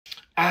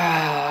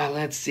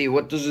Let's see.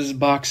 What does this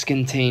box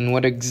contain?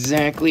 What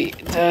exactly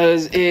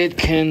does it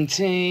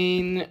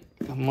contain?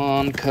 Come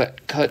on,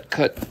 cut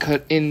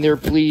in there,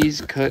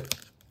 please. Cut,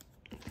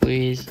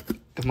 please.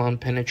 Come on,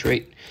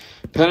 penetrate.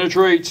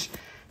 Penetrate!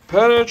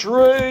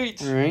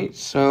 Alright,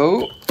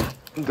 so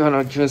I'm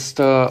gonna just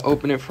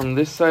open it from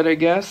this side, I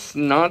guess.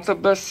 Not the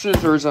best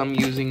scissors I'm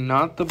using,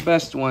 not the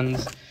best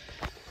ones.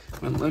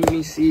 But let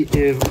me see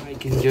if I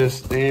can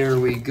just, there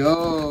we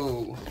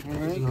go.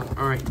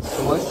 Alright,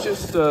 so let's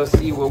just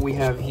see what we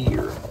have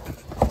here.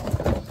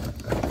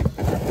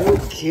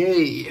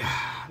 Okay,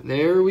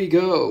 there we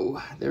go,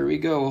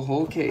 a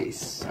whole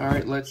case.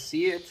 Alright, let's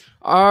see it.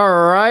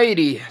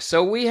 Alrighty,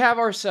 so we have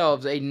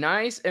ourselves a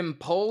nice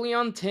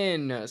Empoleon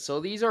tin. So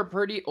these are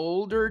pretty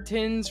older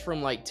tins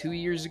from like 2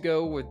 years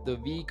ago with the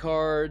V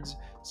cards.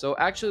 So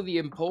actually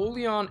the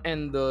Empoleon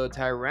and the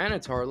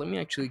Tyranitar, let me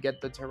actually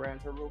get the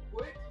Tyranitar real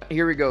quick.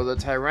 Here we go, the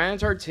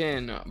Tyranitar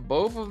tin.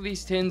 Both of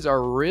these tins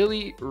are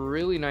really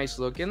nice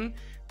looking.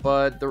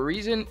 But the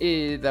reason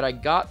is that I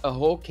got a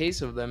whole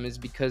case of them is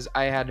because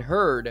I had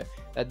heard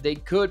that they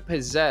could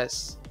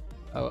possess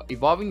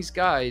Evolving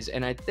Skies,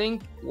 and I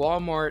think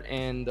Walmart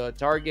and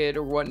Target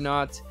or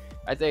whatnot,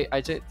 I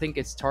think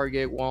it's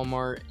Target,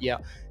 Walmart, yeah,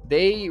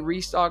 they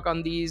restock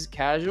on these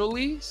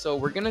casually. So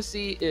we're gonna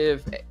see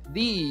if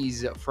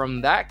these from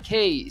that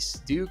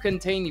case do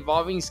contain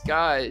Evolving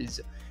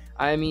Skies.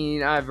 I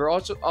mean, I've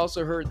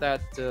also heard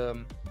that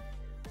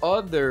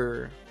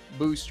other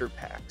booster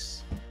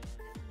packs.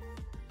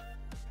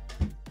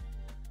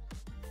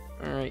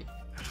 All right,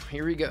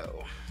 here we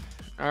go.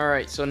 All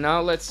right, so now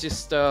let's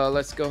just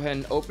let's go ahead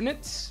and open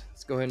it.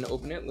 Let's go ahead and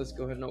open it.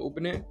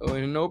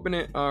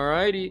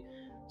 Alrighty,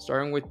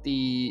 starting with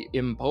the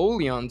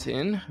Empoleon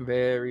tin.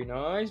 Very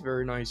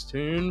nice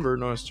tin.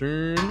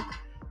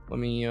 Let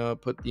me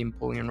put the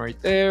Empoleon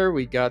right there.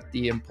 We got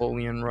the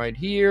Empoleon right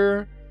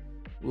here.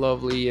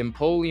 Lovely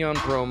Empoleon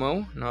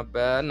promo. Not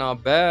bad. All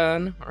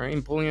right,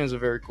 Empoleon is a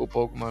very cool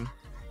Pokemon.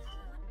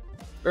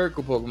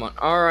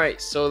 All right,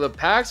 so the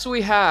packs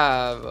we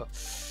have.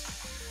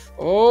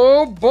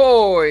 Oh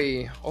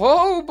boy,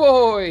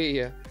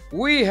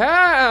 we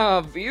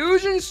have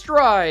Fusion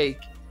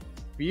Strike,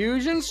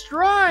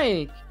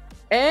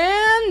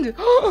 and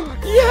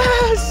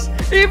yes,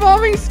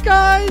 Evolving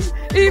Skies,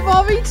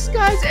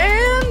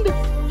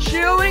 and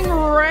Chilling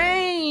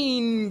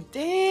Rain.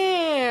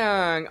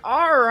 Dang!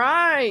 All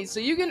right,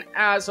 so you can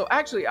add. So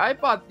actually, I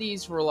bought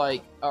these for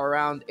like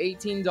around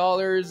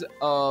 $18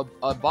 a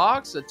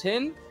box, a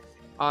tin.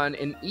 On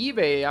an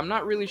eBay. I'm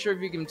not really sure if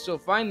you can still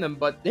find them,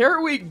 but there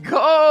we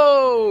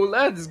go.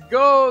 Let's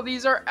go.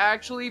 These are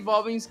actually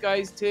Evolving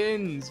Skies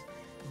tins.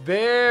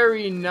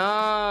 Very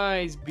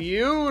nice,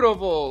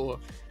 beautiful.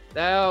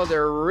 Now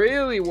they're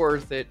really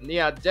worth it.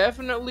 Yeah,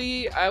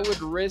 definitely. I would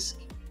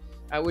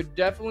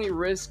definitely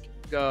risk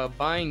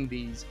buying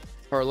these.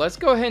 Or let's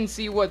go ahead and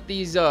see what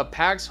these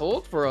packs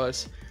hold for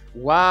us.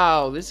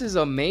 Wow, this is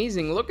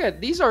amazing. Look at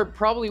these. Are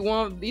probably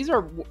these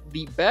are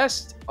the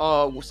best.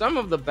 Some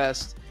of the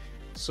best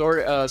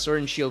Sword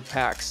and Shield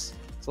packs.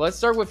 So let's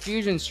start with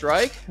Fusion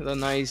Strike, the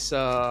nice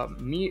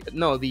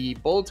the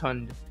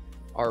Boltund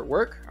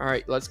artwork. All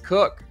right, let's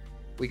cook.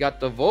 We got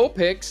the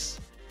Vulpix,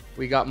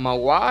 we got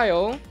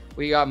Mawile,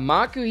 we got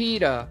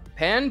Makuhita,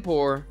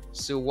 Panpour,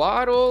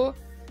 Suwaddle,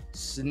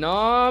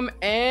 Snom,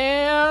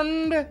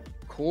 and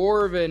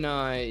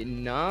Corviknight.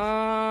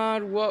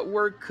 Not what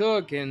we're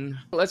cooking.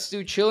 Let's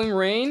do Chilling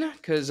Rain,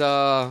 because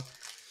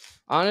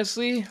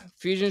honestly,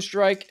 Fusion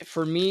Strike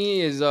for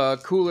me is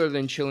cooler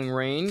than Chilling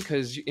Rain,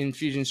 because in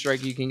Fusion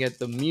Strike you can get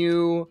the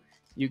Mew,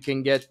 you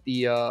can get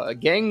the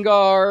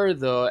Gengar,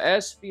 the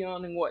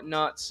Espeon, and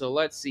whatnot. So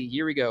let's see.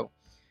 Here we go.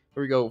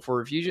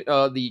 For Fusion,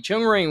 the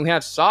Chilling Rain. We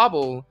have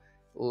Sobble,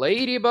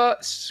 Ladybug,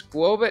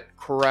 Squobit,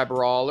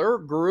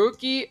 Crabrawler,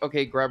 Grookey.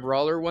 Okay,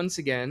 Crabrawler once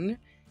again,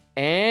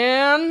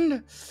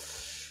 and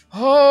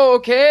oh,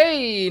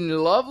 okay,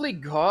 lovely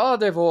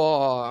Gardevoir.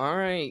 All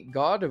right,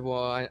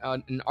 Gardevoir,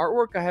 an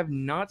artwork I have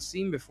not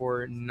seen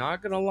before.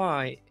 Not gonna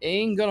lie,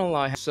 ain't gonna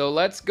lie. So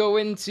let's go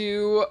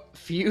into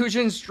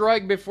Fusion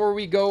Strike before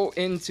we go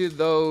into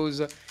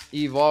those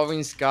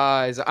Evolving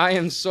Skies. I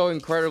am so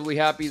incredibly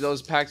happy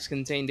those packs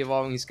contained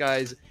Evolving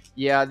Skies.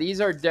 Yeah, these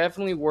are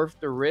definitely worth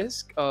the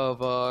risk of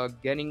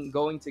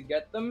going to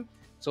get them.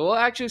 So we'll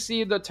actually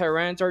see if the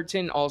Tyranitar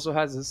tin also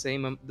has the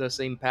same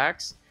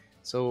packs.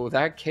 So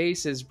that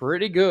case is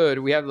pretty good.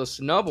 We have the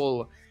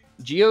Snubbull,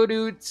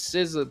 Geodude,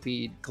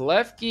 Sizzlipede,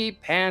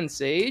 Klefki,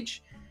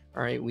 Pansage.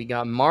 All right, we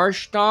got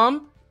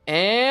Marshtomp,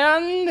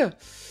 and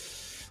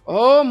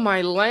oh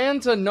my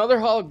lands, another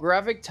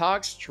holographic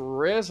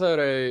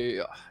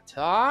Toxtricity.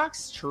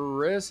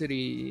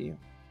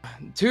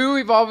 Two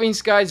Evolving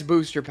Skies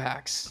booster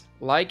packs,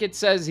 like it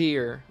says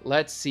here.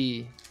 Let's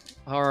see.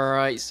 All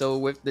right, so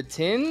with the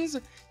tins,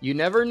 you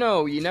never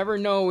know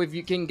if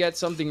you can get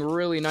something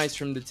really nice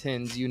from the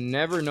tins. You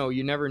never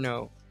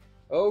know.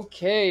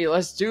 Okay,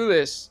 let's do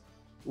this.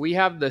 We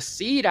have the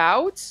Seed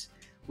Out,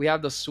 we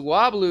have the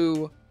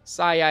Swablu,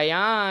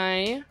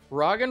 Saiai,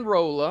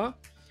 Roggenrola,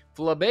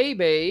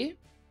 Flabebe,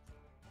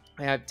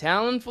 I have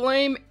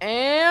Talonflame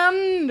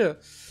and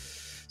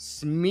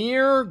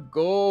Smear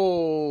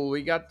Gold.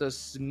 We got the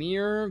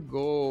Smear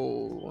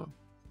Gold.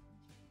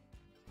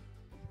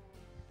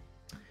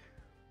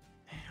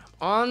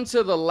 On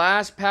to the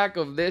last pack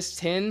of this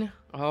tin.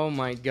 Oh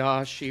my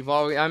gosh,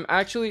 I'm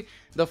actually,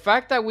 the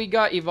fact that we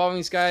got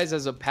Evolving Skies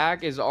as a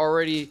pack has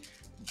already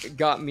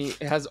got me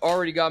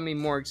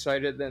more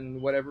excited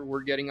than whatever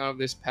we're getting out of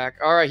this pack.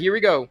 All right, here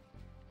we go.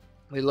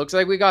 It looks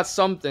like we got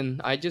something.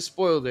 I just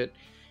spoiled it.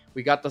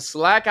 We got the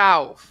Slack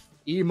Elf,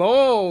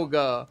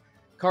 Emoga,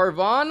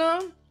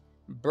 Carvana,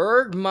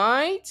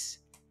 Bergmite,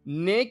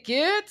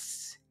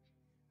 Nickets.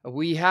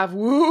 We have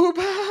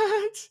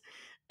Woobat.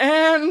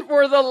 And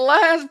for the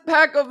last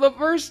pack of the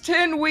first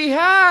 10, we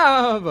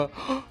have,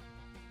 all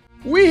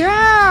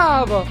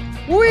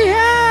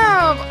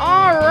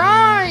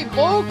right,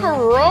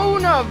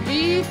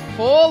 Volcarona-V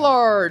full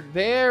art.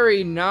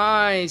 Very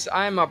nice.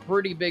 I'm a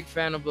pretty big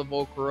fan of the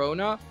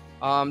Volcarona.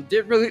 I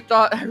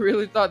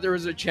really thought there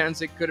was a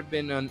chance it could have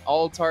been an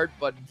alt-art,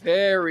 but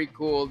very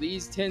cool.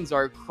 These tins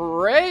are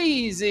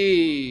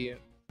crazy.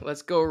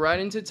 Let's go right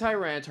into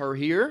Tyranitar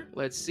here.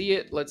 Let's see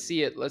it. Let's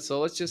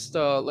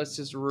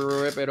just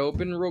rip it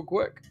open real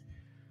quick.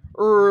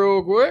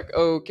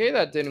 Okay,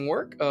 that didn't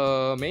work.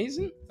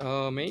 Amazing.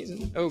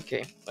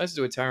 Okay, let's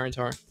do a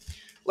Tyranitar.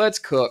 Let's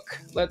cook,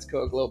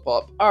 little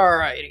pup.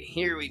 Alrighty,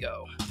 here we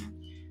go.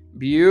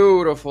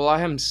 Beautiful.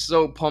 I am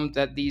so pumped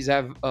that these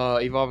have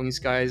Evolving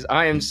Skies.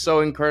 I am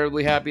so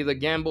incredibly happy the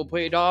gamble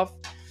paid off.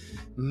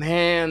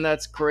 Man,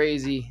 that's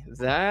crazy.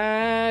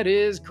 That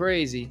is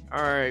crazy.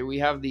 All right, we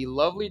have the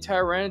lovely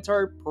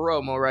Tyranitar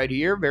promo right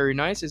here. Very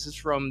nice. This is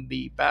from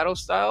the Battle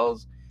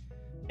Styles.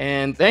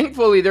 And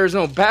thankfully, there's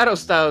no Battle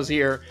Styles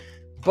here.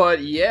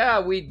 But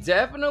yeah, we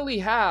definitely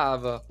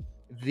have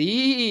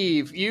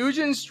the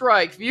Fusion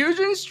Strike,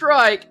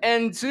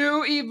 and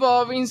 2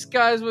 Evolving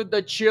Skies with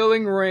the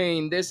Chilling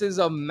Rain. This is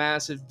a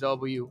massive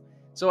W.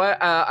 So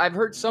I've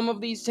heard some of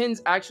these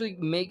tins actually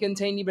may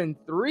contain even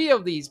 3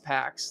 of these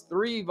packs,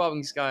 3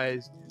 Evolving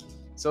Skies.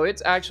 So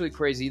it's actually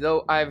crazy.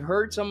 Though I've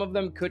heard some of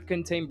them could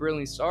contain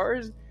Brilliant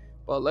Stars.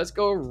 But let's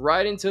go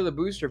right into the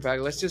booster pack.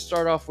 Let's just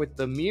start off with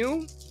the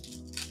Mew.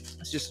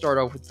 Let's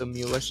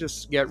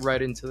just get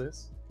right into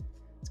this.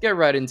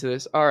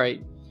 All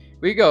right.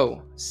 We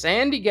go.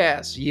 Sandy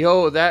Gas.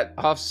 Yo, that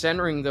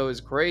off-centering, though,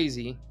 is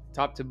crazy.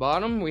 Top to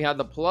bottom, we have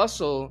the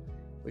Plusle.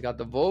 We got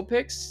the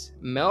Vulpix,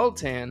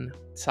 Meltan,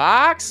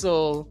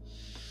 Toxel.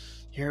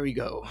 Here we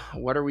go.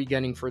 What are we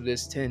getting for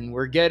this tin?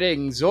 We're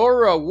getting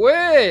Zora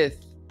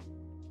with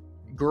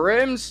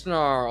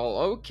Grimmsnarl.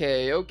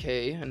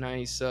 Okay. A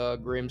nice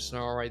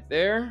Grimmsnarl right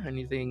there.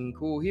 Anything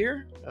cool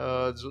here?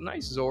 It's a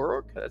nice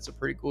Zoroark. That's a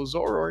pretty cool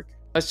Zoroark.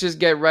 Let's just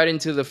get right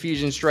into the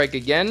Fusion Strike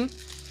again.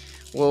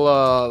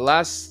 Well,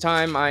 last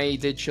time I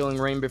did Chilling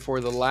Rain before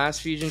the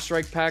last Fusion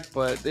Strike pack,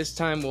 but this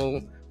time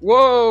we'll...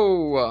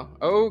 Whoa!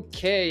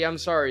 Okay, I'm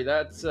sorry.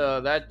 That's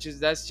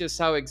just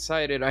how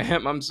excited I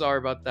am. I'm sorry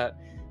about that.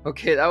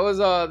 Okay, that was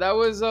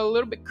a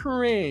little bit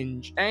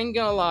cringe. I ain't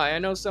gonna lie. I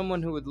know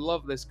someone who would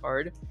love this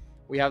card.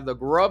 We have the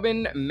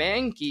Grubbin,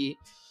 Mankey,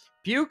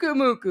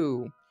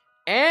 Pyukumuku,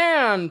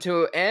 and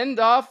to end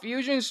off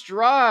Fusion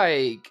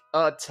Strike,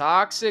 a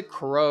Toxic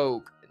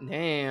Croak.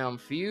 Damn,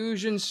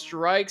 Fusion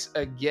Strikes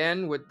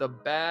again with the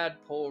bad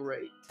pull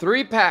rate.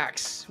 3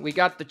 packs. We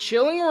got the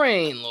Chilling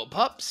Rain, little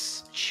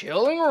pups.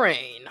 Chilling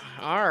Rain.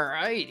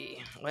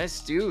 Alrighty,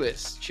 let's do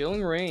this.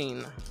 Chilling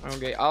Rain.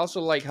 Okay, I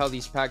also like how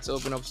these packs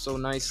open up so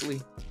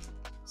nicely.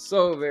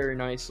 So very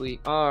nicely.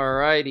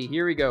 Alrighty,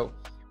 here we go.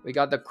 We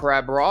got the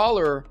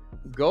Crabrawler,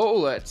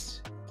 Golett,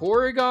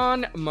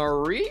 Porygon,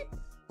 Mareep,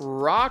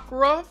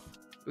 Rockruff.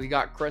 We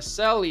got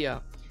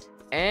Cresselia.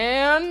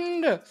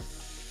 And...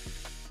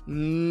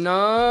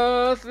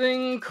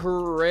 nothing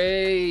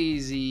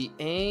crazy,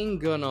 ain't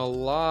gonna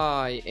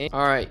lie.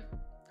 All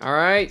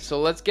right,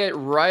 so let's get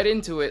right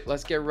into it.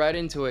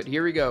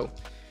 Here we go.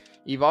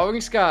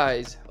 Evolving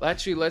Skies.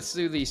 Actually, let's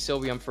do the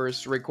Sylveon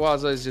first.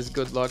 Rayquaza is just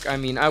good luck. I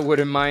mean, I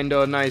wouldn't mind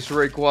a nice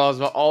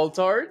Rayquaza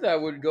alt-art. That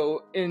would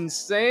go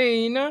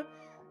insane. I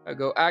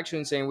go actually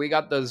insane. We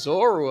got the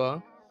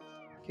Zorua.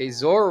 Okay,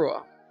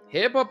 Zorua,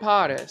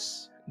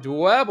 Hippopotas,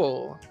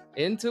 Dwebble,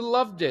 into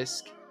Love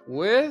Disc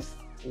with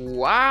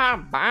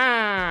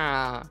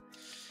Waba,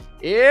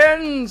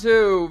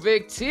 into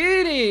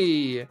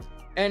Victini,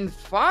 and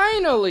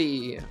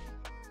finally,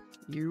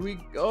 here we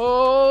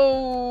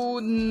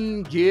go,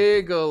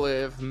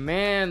 Gigalith.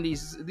 Man,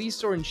 these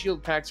Sword and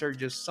Shield packs are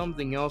just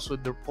something else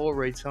with their pull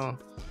rates, huh?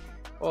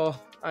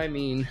 Well, I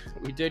mean,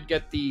 we did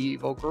get the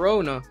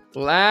Volcarona.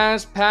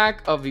 Last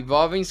pack of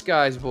Evolving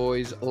Skies,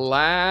 boys.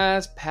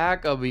 Last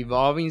pack of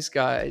Evolving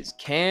Skies.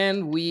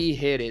 Can we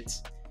hit it?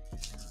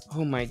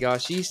 Oh my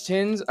gosh, these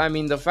tins, I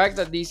mean, the fact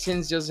that these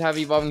tins just have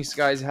Evolving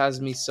Skies has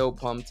me so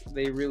pumped.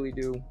 They really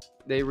do.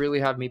 They really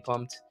have me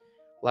pumped.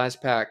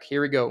 Last pack,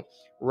 here we go.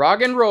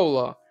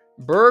 Roggenrola,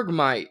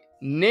 Bergmite,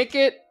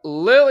 Nickit,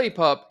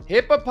 Lillipup,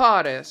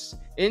 Hippopotas,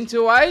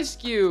 into Ice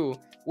Cube,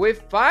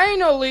 with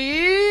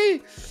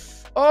finally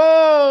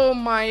Oh,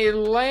 my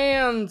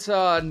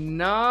Lanta,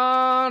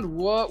 not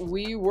what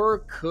we were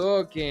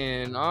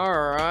cooking.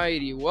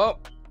 Alrighty, well,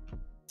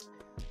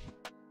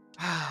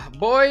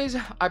 boys,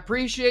 I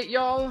appreciate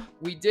y'all.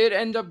 We did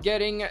end up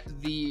getting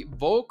the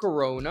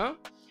Volcarona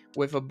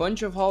with a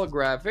bunch of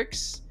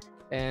holographics.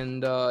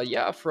 And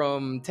yeah,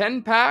 from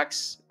 10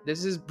 packs,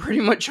 this is pretty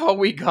much all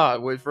we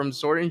got from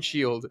Sword and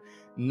Shield.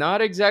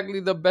 Not exactly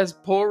the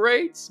best pull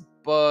rates,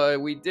 but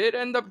we did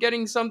end up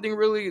getting something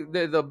really.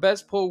 The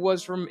best pull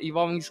was from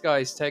Evolving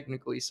Skies,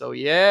 technically. So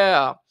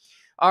yeah.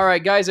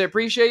 Alright, guys, I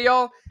appreciate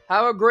y'all.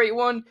 Have a great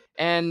one,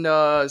 and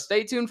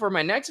stay tuned for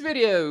my next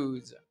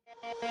videos.